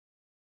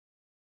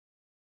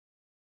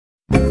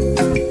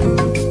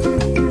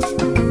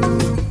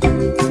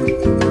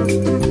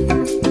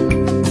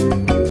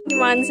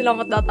teman-teman,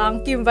 selamat datang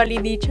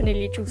kembali di channel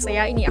YouTube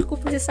saya. Ini aku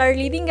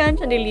Pxharlie dengan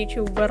channel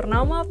YouTube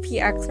bernama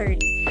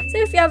Pxharlie.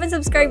 So if you haven't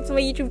subscribed to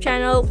my YouTube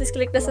channel, please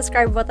click the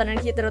subscribe button and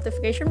hit the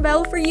notification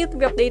bell for you to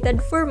be updated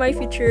for my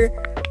future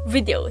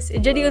videos.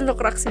 Jadi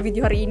untuk reaksi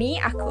video hari ini,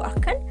 aku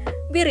akan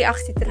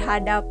bereaksi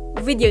terhadap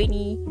video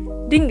ini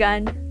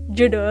dengan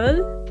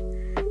judul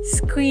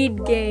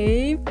Squid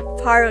Game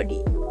Parody.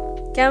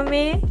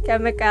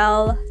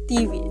 Ngakak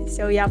TV.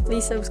 So yeah,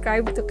 please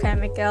subscribe to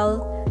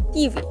Ngakak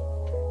TV.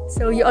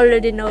 So you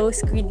already know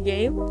Squid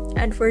Game,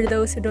 and for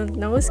those who don't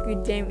know,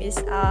 Squid Game is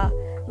a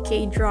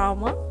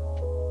K-drama.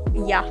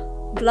 Yeah,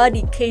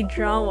 bloody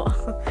K-drama.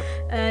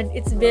 And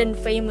it's been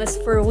famous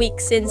for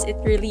weeks since it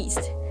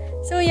released.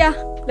 So yeah,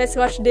 let's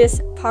watch this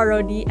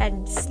parody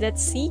and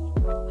let's see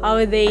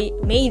how they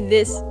made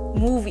this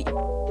movie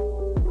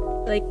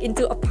like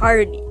into a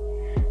parody.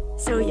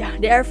 So yeah,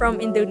 they are from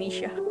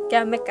Indonesia.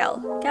 Ngakak.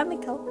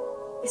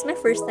 It's my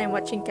first time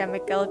watching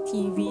Ngakak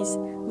TV's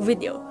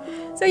video.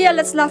 So yeah,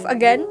 let's laugh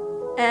again.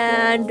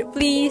 And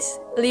please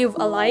leave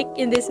a like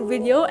in this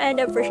video and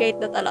I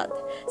appreciate that a lot.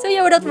 So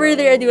yeah, without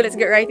further ado, let's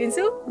get right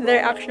into the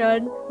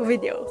reaction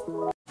video.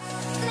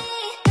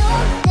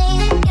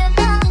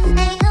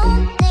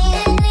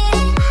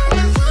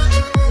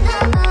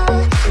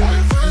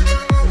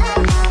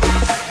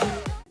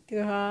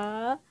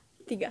 Dua,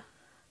 tiga.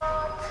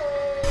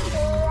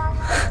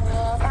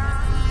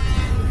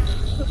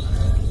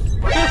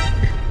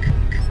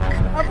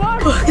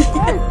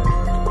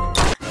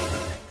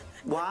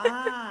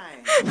 Why?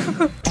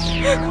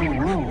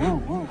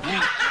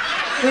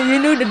 You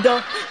know the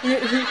doll.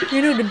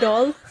 You know the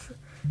doll.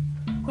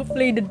 Who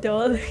played the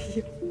doll?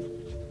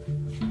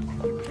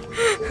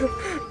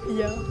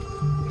 Yeah,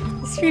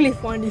 it's really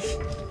funny.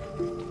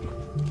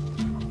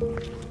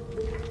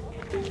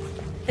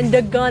 And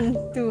the gun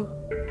too.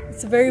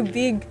 It's very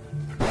big.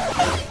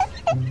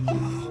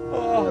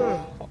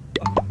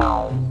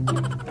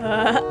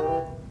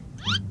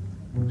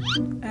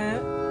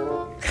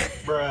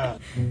 Bruh.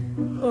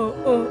 Oh.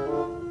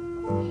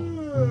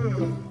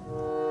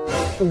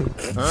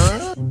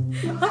 Huh?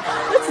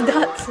 What's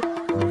that?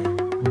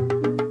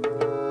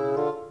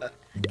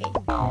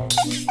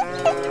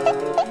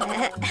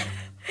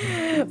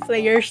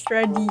 Players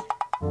ready.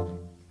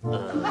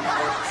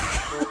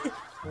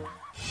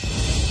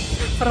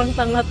 Perang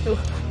tengah tuh.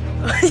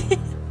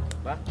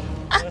 Bang,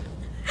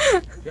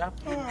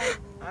 siapa?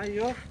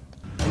 Ayo.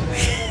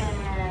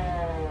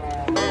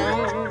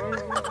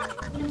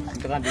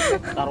 Itu kan di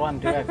taruhan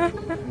dia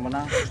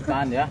menang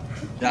jutaan ya.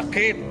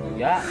 Yakin?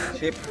 Ya,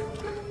 sip.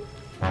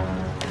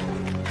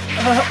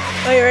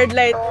 Oh, red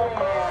light.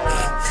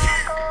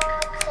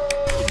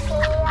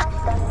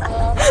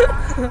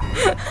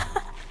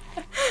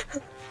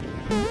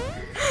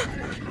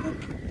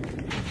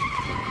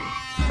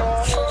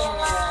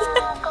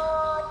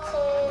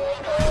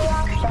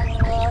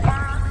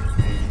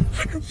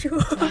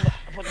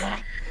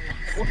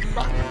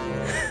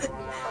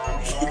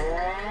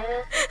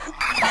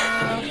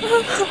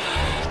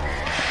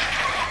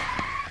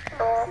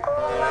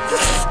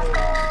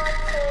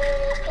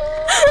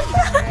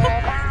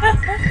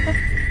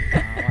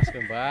 Mas ke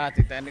Mbak,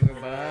 diteni ke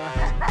Mbak.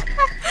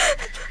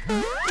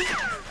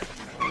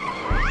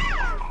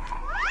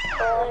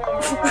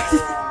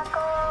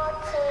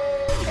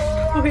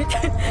 Wait.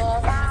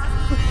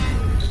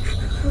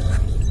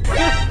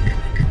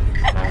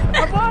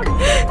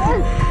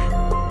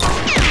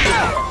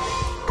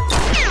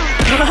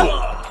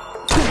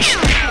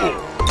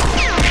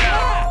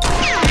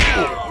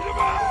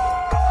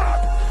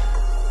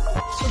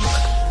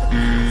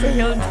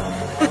 Failed.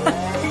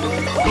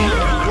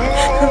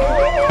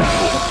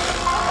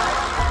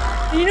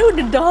 You know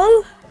the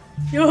doll?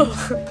 Yo,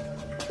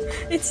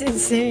 it's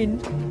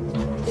insane.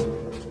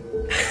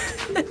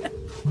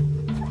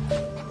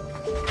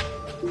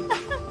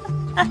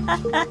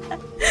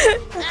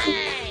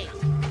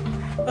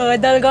 Oh,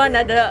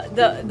 dalgona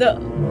the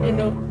you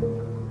know.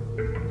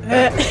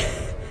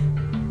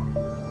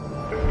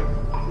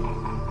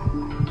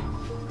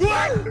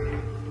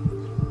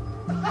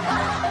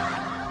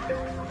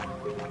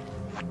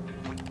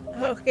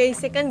 Okay,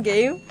 second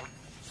game.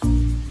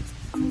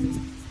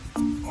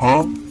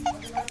 Huh?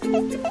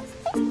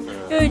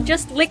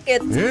 Just lick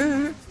it.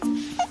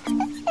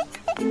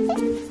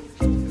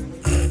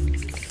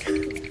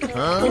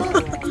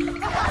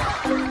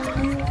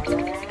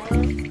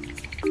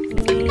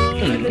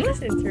 This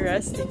is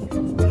interesting.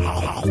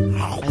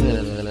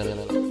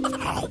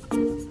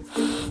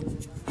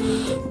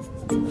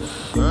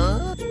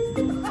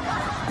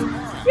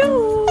 Yo!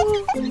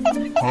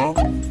 Huh?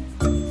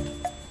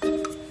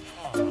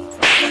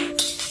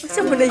 What's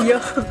up with yo?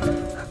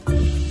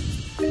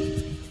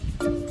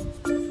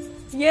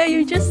 Yeah,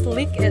 you just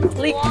lick it.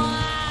 Lick.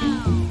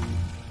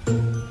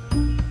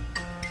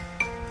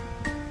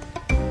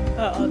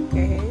 Oh,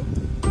 okay.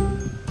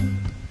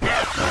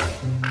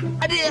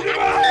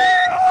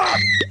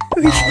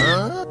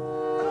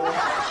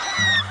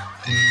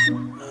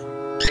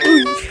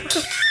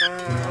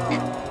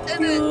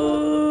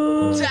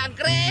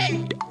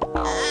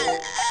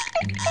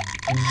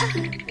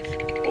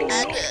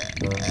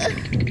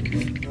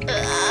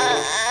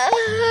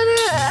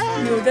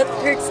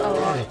 Hurts a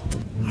lot.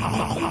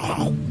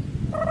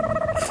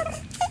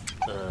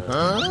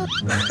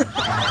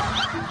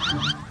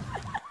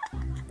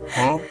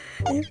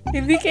 He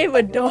became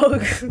a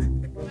dog.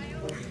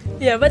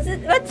 Yeah, but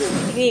that's the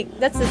technique.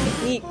 That's the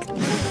technique.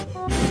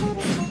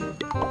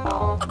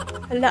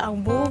 Hala,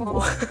 ang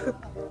bobo.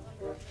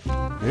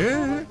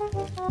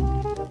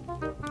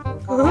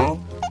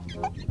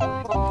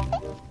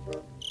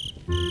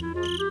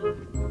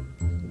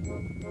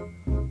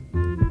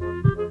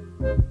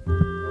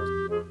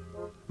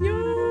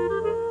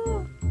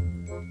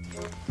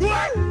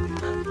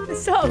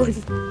 Sound.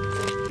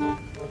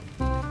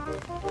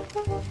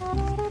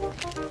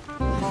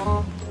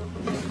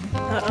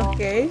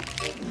 Okay.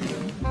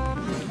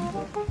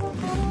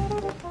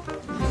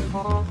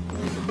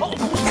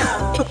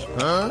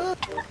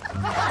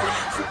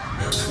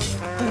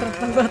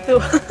 Apa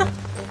tuh?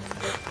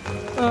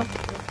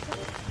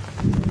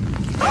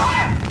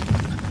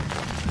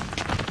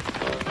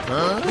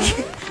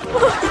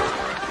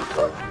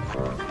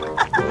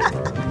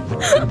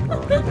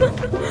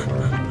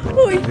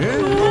 Uy.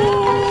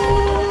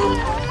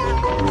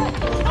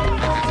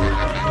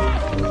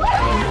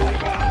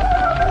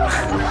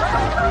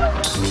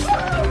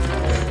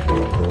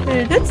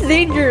 That's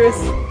dangerous.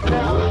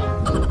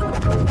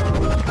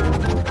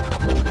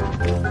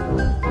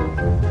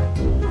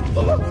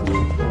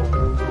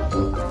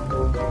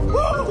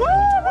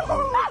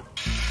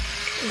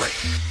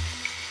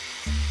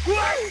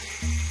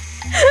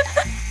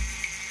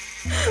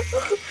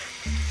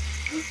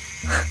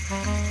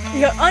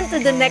 You're on to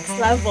the next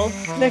level.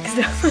 Next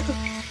level.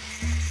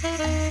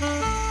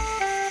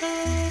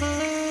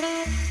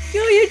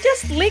 Yo, you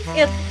just lick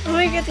it.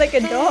 Lick it like a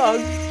dog.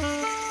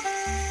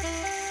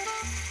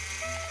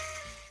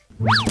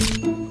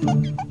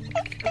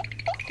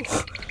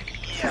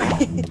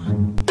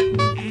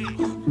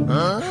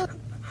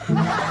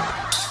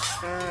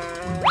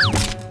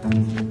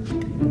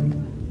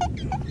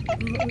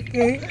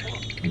 Okay.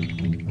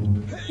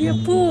 You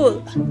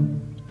pull.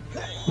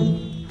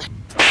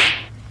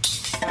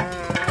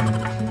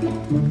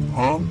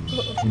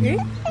 Okay.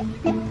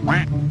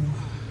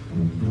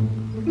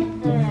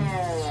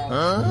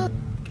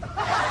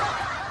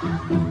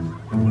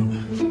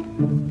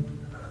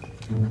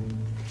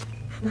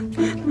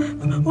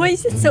 Why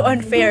is it so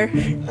unfair?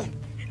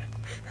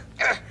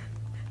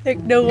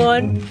 Like the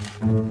one.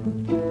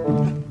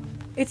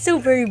 It's so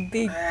very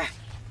big.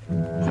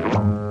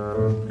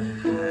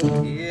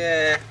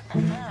 Yeah.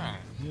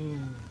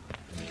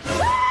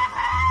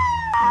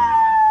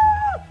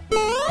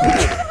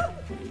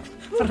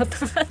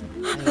 Peraturan.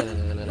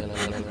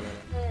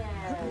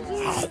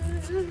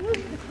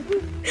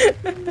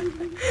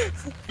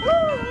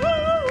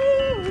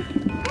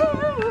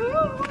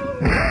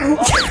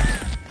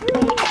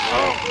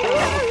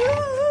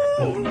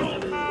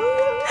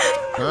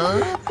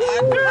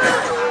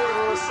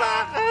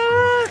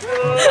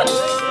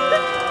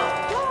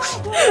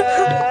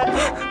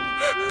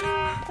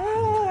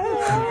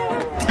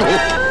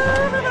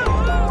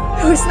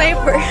 Oh,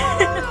 sniper.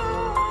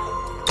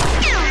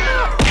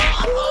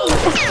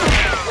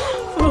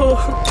 Oh.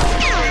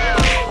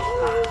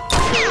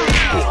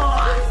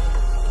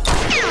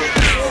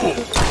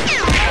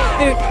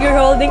 Dude, you're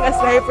holding a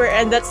sniper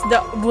and that's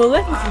the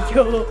bullet?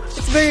 Yo,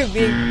 it's very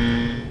big.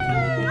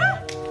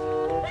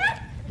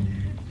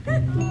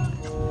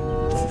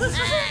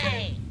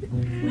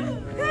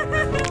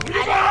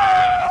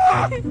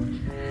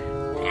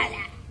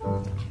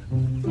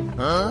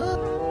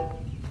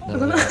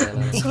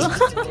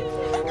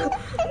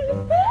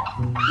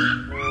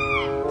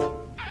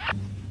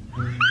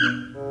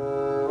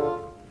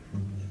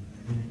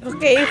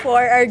 Okay,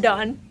 4 are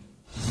done.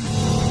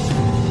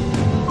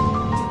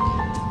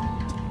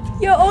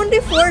 Yo, only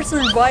 4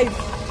 survived.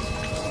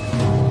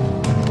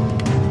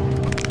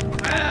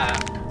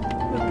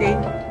 Okay,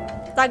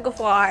 tug of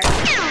war.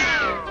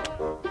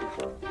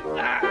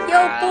 Yo,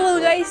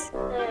 pull, guys.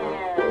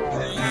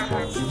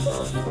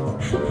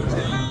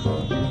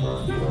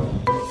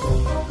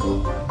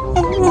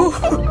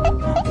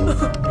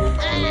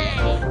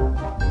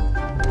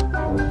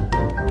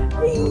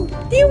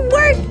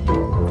 Teamwork,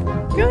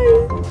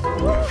 guys.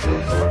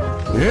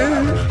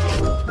 Yeah.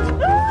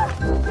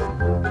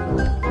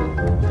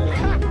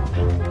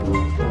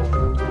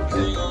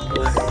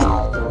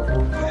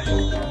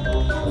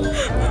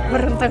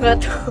 Merentang gak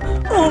tuh?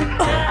 Oh.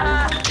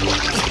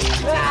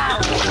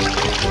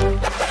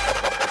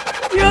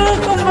 Yo,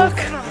 come back.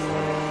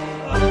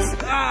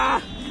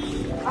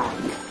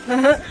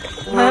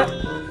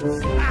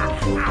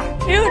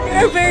 You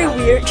are very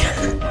weird.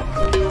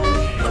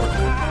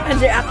 And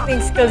their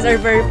acting skills are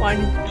very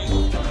funny.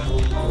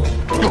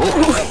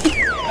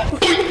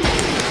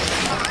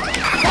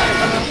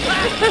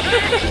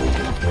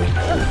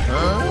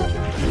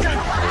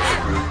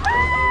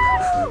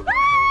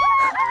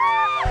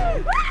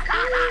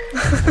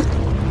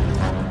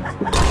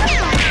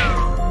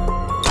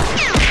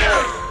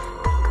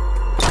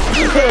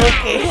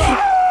 Okay.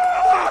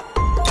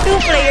 2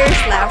 players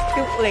left.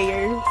 2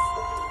 players.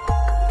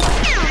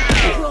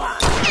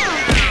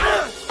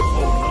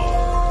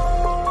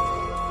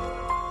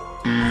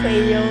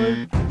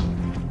 failed.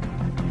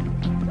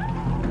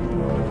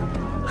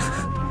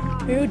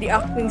 Ew, the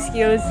acting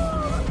skills.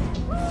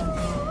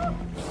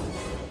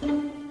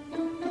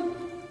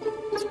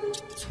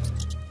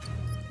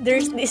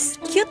 There's this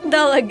cute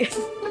doll again.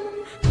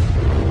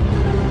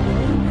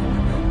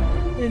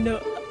 You know.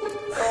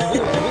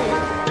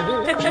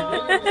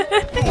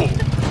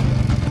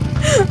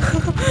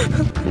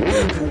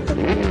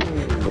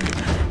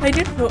 I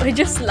don't know, I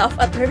just laugh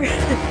at her.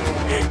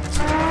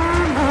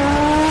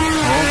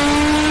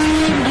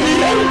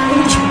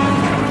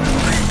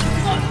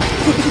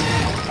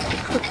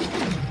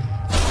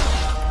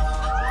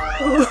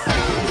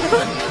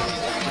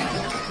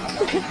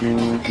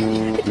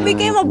 It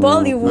became a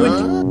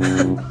Bollywood.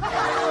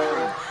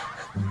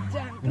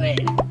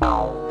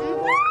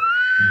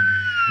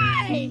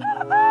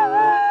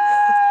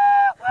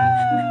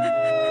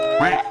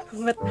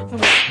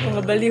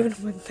 Mga baliw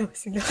naman daw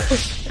sila.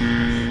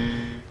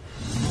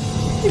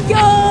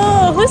 Yo!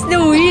 Who's the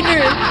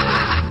winner?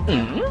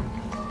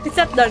 It's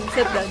not done, it's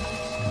not done.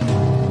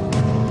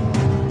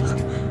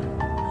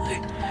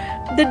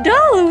 The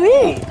doll,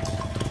 wait!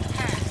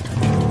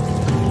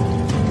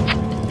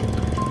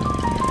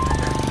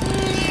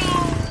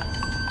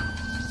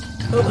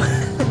 Oh.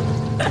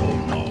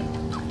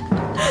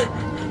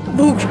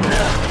 Boog!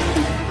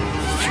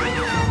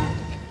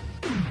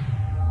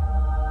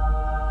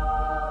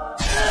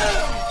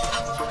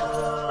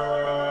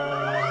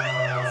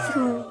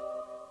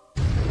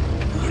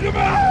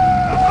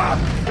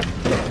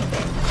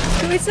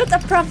 It's not a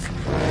prank.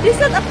 It's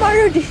not a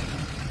parody.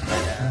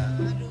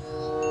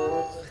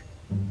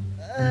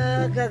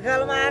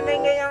 Gagal mana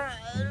yang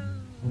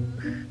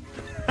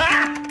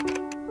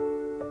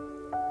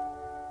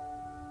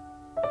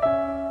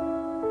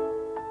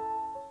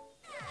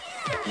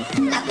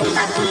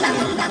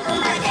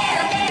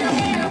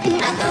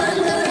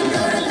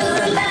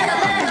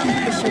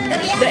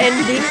The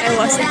ending, I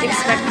wasn't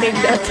expecting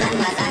that.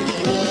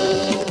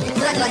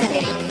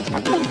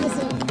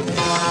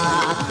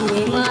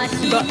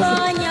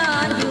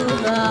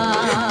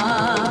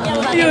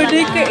 Yo,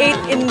 they create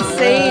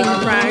insane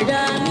prank.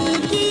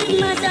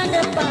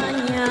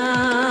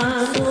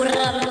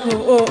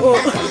 Oh.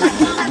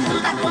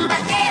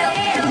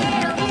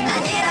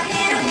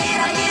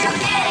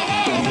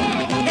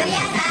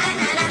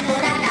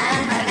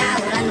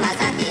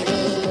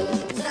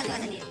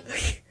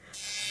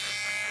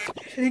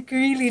 Like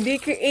really, they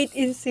create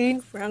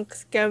insane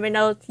pranks.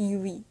 Criminal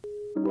TV.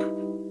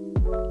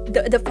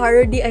 The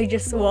parody I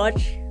just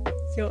watched,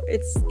 yo,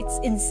 it's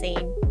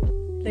insane.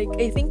 Like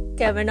I think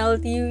Criminal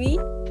TV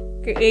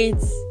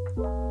creates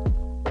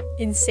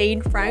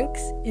insane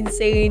pranks,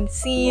 insane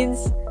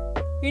scenes.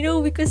 You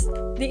know, because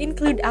they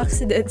include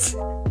accidents.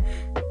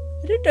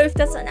 I don't know if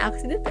that's an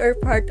accident or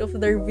part of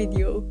their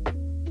video.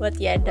 But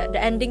yeah, the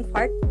ending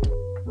part,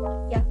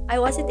 yeah, I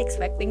wasn't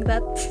expecting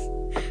that.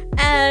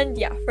 And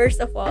yeah, first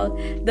of all,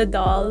 the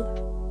doll.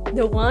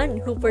 The one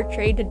who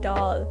portrayed the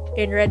doll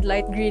in Red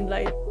Light, Green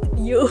Light.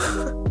 You.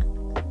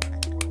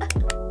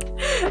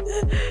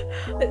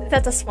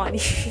 That was funny.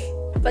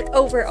 But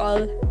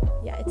overall,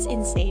 yeah, it's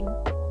insane.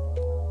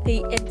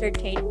 They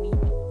entertained me.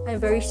 I'm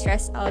very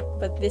stressed out,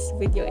 but this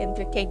video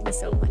entertained me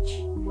so much.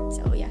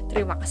 So yeah,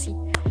 terima kasih.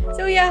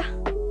 So yeah,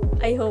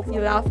 I hope you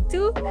laughed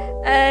too.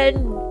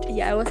 And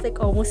yeah, I was like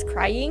almost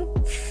crying.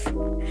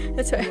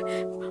 That's why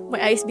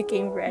my eyes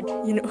became red,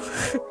 you know.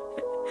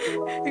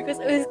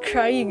 Because I was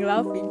crying,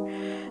 laughing.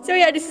 So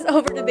yeah, this is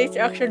all for today's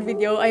reaction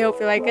video. I hope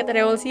you like it, and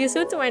I will see you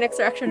soon to my next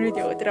reaction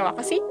video. Terima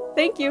kasih.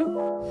 Thank you.